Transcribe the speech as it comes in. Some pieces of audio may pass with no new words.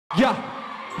Yeah.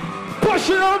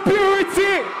 Passion and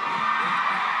purity.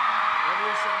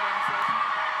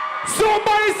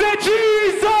 Somebody say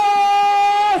Jesus.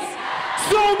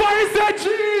 Somebody say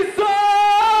Jesus.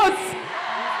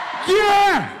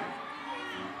 Yeah.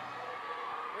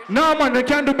 Nah, man, they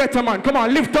can't do better, man. Come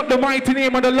on, lift up the mighty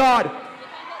name of the Lord.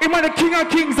 Him are the King of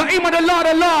Kings and him are the Lord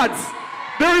of Lords.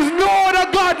 There is no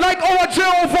other God like our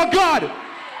Jehovah God.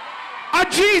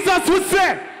 And Jesus would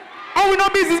say, and we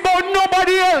don't business about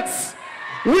nobody else.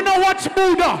 We don't watch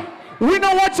Buddha. We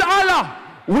don't watch Allah.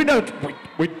 We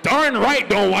darn right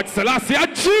don't watch Selassie.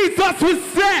 And Jesus would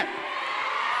say,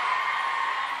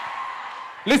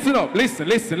 listen up,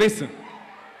 listen.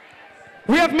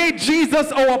 We have made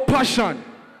Jesus our passion.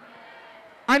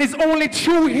 And it's only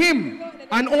through him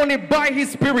and only by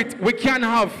his spirit we can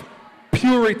have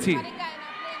purity.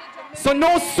 So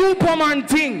no Superman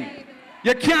thing.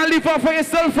 You can't live off of your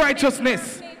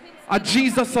self-righteousness. And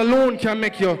Jesus alone can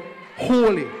make you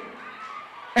holy.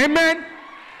 Amen.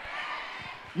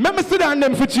 Remember sit down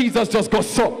them for Jesus, just go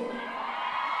so.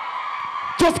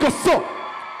 Just go so.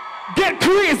 Get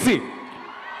crazy.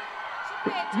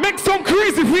 Make some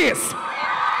crazy face.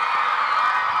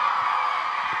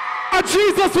 And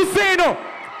Jesus was saying, no.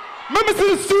 Remember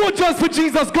see the soldiers for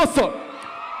Jesus, go so.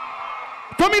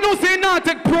 For me no say not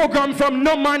take program from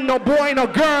no man, no boy, no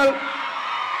girl.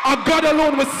 Or God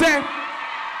alone will say.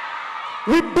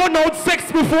 We burn out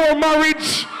sex before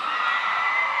marriage.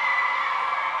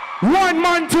 One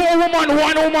man to a woman,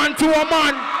 one woman to a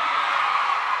man.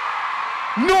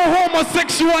 No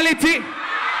homosexuality.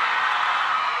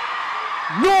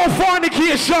 No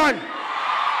fornication.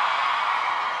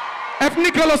 If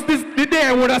Nicholas the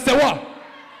day would have said what?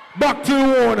 Back to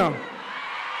the owner.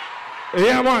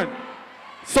 Yeah, man.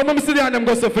 Some of them sit there and them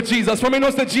go say for Jesus. For me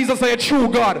know say Jesus is a true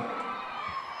God.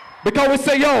 Because we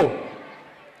say, yo,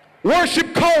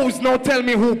 worship cows, now tell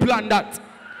me who planned that.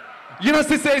 You know,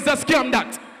 say it's a scam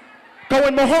that. Because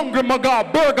when I'm hungry, I go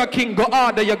Burger King, go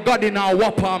order your God in a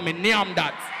whopper, and me name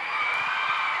that.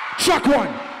 Track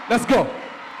one, let's go.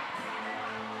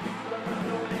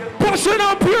 Passion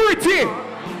and purity.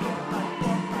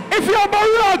 If you're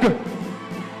barrag,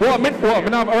 what, me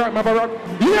have a barrag?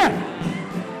 Yeah.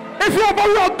 If you're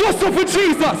barrag, go so for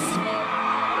Jesus.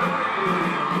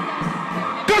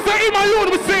 Because him alone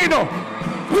will say no.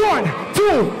 1,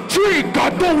 2, 3,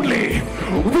 God only.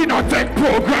 We not take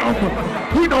program.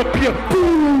 We not pay.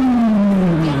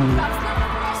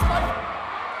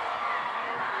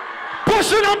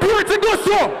 Passion and purity, go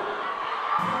so.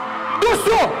 Go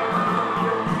so.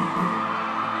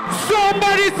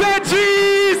 Somebody say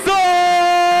Jesus.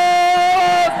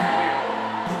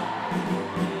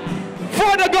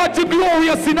 Father God, you're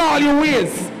glorious in all your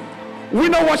ways. We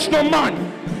don't watch no man.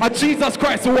 And Jesus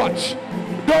Christ watch.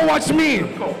 Don't watch me.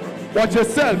 Watch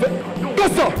yourself. Go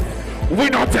so. We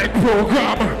don't take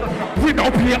program. We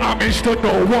don't pay homage to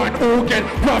no one who can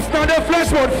props down the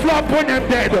flesh would flop when them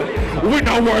dead. We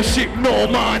don't worship no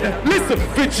man. Listen,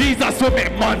 for Jesus we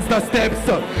make monster steps.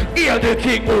 Hail the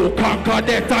King who conquer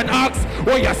death and axe.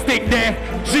 Where you stick there,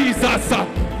 Jesus.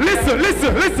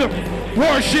 Listen.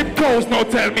 Worship cows, now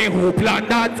tell me who planned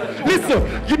that. Listen,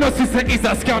 you know sister is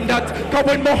a scam that. Cause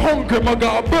when I'm hungry, I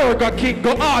go Burger King,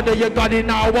 go order your God in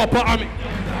our whopper.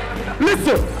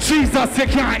 Listen, Jesus, you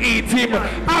can't eat him.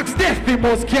 Ask death, the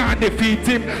most can't defeat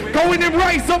him. Cause when him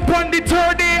rise up on the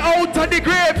third day out of the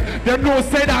grave, they no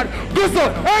say that. Go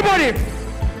so, everybody.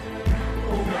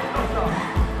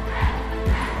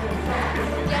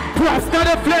 Props to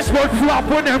the flesh would flop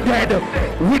when them dead.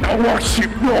 We don't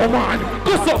worship no man.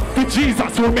 Go so, for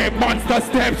Jesus who make monster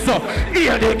steps.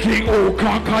 Hear the King who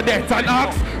conquer death and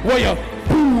axe. Where you,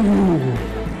 boo.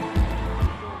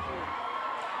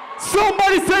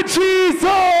 Somebody say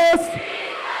Jesus.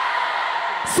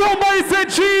 Somebody say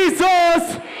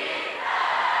Jesus.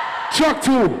 Track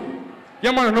 2.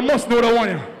 Yeah man, you must know the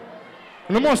one.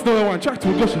 You must know the one. Track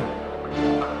 2, go so.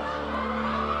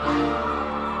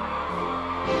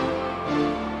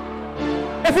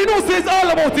 If you don't say it's all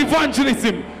about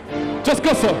evangelism, just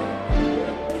go so.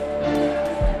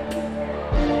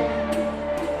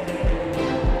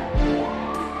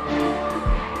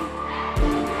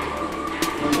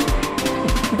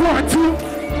 1, 2.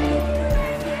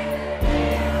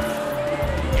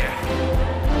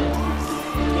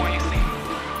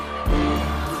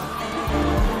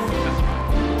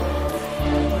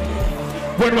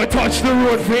 When we touch the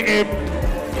road for him,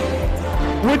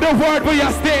 with the word we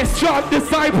are stay strong,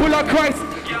 disciple of Christ.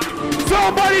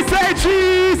 Somebody say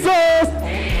Jesus.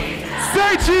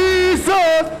 Say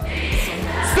Jesus.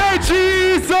 Say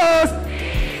Jesus.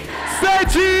 Say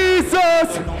Jesus.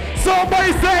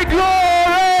 Somebody say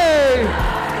glory.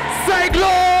 Say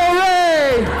glory.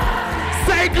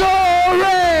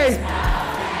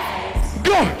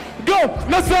 oh.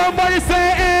 Now somebody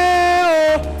say,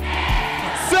 oh.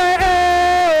 Say, oh.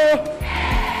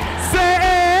 Say,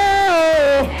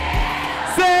 oh.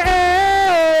 Say,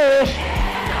 oh.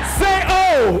 Say,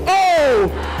 oh.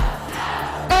 Oh.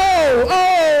 Oh.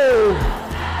 Oh.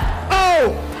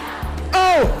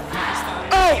 Oh.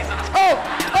 Oh. Oh.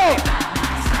 Oh.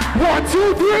 1,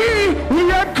 2, 3. We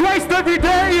have Christ every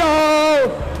day, yo.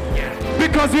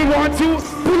 Because we want to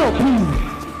pull up.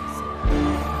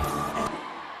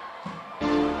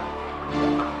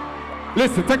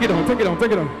 Listen, take it on, take it on,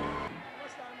 take it on.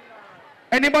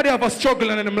 Anybody have a struggle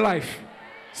in their life?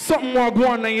 Something more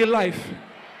going on in your life?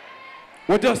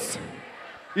 Or just,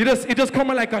 it just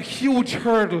coming like a huge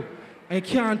hurdle and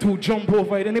you can't jump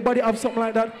over it. Anybody have something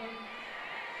like that?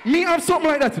 Me have something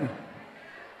like that.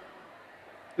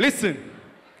 Listen,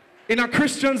 in a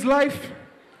Christian's life,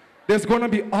 there's going to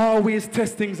be always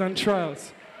testings and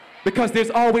trials because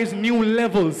there's always new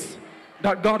levels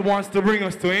that God wants to bring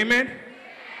us to. Amen?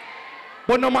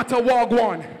 But no matter what go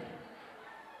on,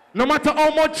 no matter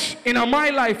how much in my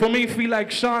life I may feel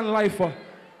like Sean Lypher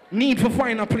need to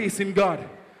find a place in God,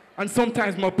 and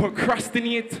sometimes I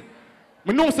procrastinate.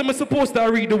 I know I'm supposed to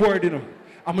read the word, you know.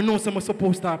 And I know I'm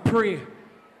supposed to pray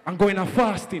and go in a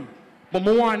fasting. But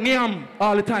I want to name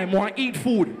all the time. I want to eat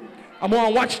food. I want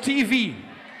to watch TV.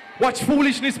 Watch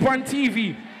foolishness on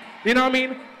TV. You know what I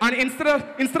mean? And instead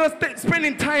of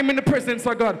spending time in the presence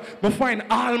of God, I find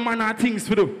all manner of things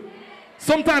to do.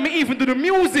 Sometimes I even do the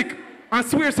music and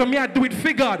swear so me I do it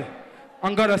for God.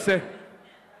 And God I say,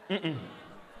 you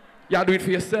do it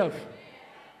for yourself.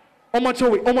 How much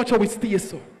are we stay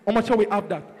so? How much are we have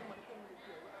that?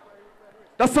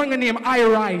 That song name I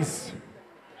Rise.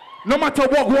 No matter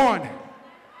what one,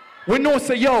 we know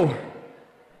say, yo,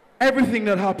 everything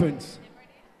that happens,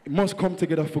 it must come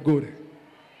together for good.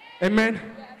 Amen?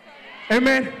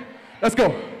 Amen? Let's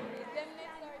go.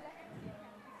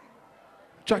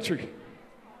 Track 3.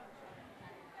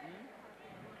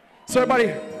 So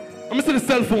everybody, I'm going to see the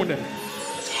cell phone then.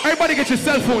 Everybody get your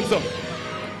cell phones up.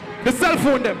 The cell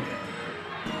phone them.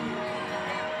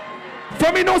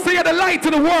 For me, don't say you're the light to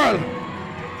the world.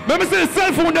 Let me see the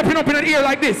cell phone up in the ear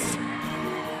like this.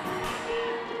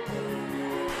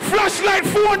 Flashlight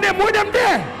phone them, with them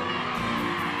there.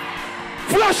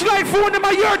 Flashlight phone them,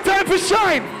 are your time for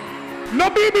shine. No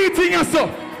BB thing yourself.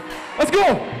 Let's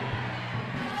go.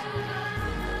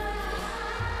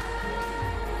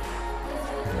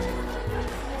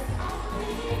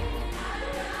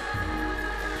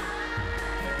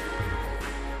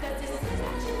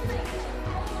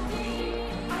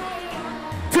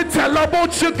 To tell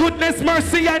about your goodness,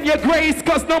 mercy, and your grace,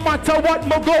 cause no matter what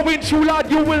I'm going through,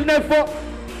 Lord, you will never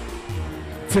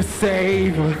to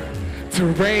save, to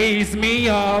raise me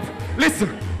up.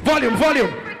 Listen, volume.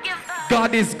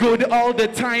 God is good all the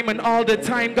time, and all the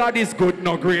time God is good.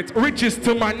 No great riches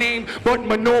to my name, but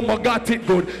me know I got it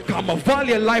good. Come a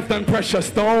value life than precious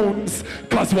stones.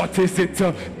 Cause what is it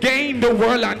to gain the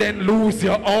world and then lose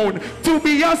your own? To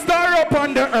be a star up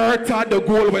on the earth are the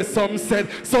goal where some said.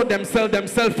 So them sell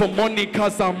themselves for money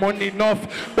cause I'm money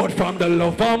enough. But from the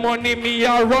love of money me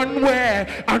I run where?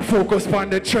 And focus on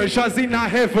the treasures in a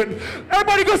heaven.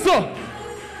 Everybody go so.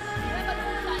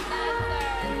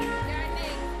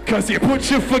 Cause you put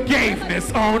your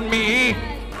forgiveness on me.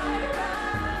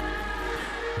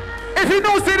 If you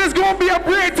know say there's gonna be a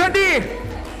greater day,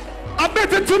 a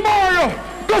better tomorrow,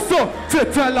 go so to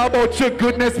tell about your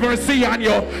goodness, mercy, and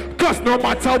your. Cause no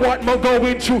matter what I'm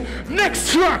going through.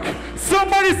 Next track,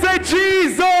 somebody say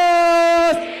Jesus.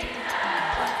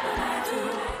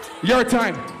 Your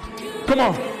time. Come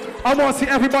on. I want to see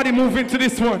everybody move into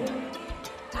this one.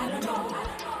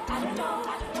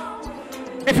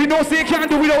 If you know, say you can't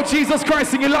do without Jesus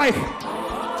Christ in your life.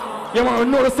 You want to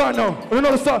know the song now? You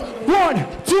know the song? 1,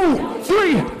 2,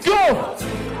 3, go!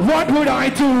 What would I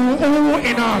do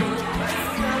in a...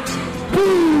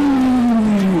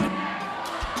 Boo!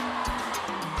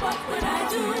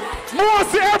 More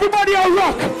say everybody a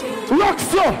rock! Rock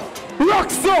so!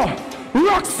 Rock so!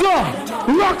 Rock so!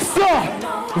 Rock so!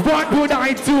 What would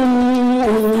I do?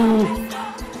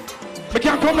 We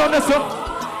can't come down there, sir.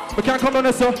 We can't come down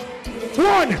there, sir.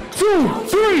 1, 2,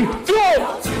 3, go!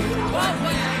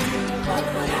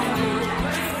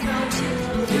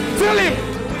 Tell him!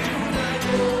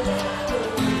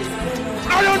 I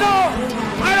don't know!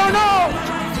 I don't know!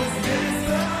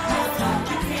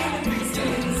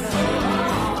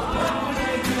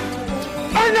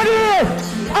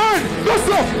 And go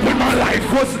so! When my life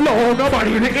was low,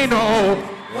 nobody didn't know.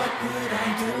 What would I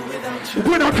do without you?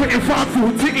 When I couldn't find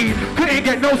food to eat, couldn't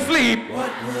get no sleep.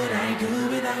 What would I do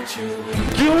without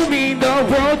You mean the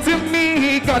world to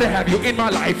me. Gotta have you in my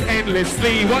life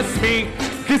endlessly. What's me?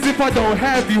 Cause if I don't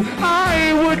have you,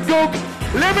 I would go.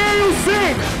 Let me hear you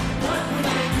sing.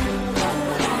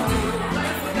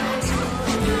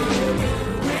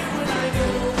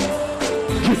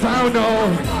 Cause I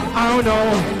don't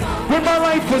know. When my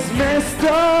life was messed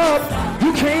up,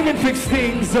 you came and fixed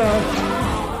things up.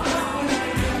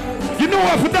 You know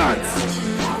how to dance.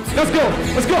 Let's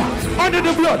go. Under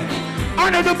the blood.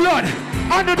 Under the blood.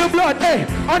 Under the blood. Hey,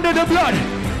 under the blood.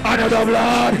 Under the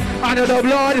blood. Under the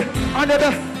blood. Under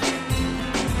the...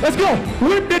 Let's go.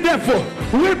 Whip the devil.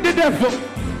 Whip the devil.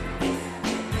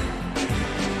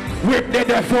 Whip the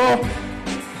devil.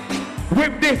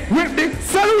 Whip the...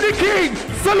 Salute the king.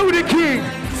 Salute the king.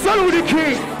 Salute the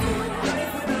king.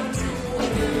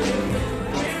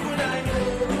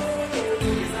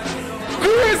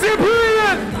 Crazy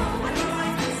period.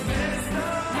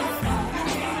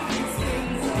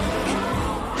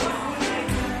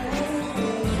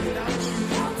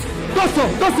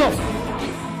 Go so.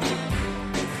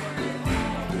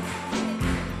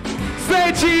 Say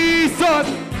Jesus.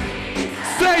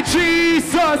 Say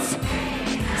Jesus.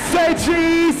 Say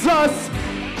Jesus.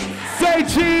 Say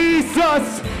Jesus.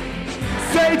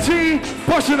 Say G.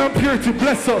 Passion and purity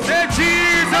bless us. Say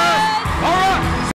Jesus. All right.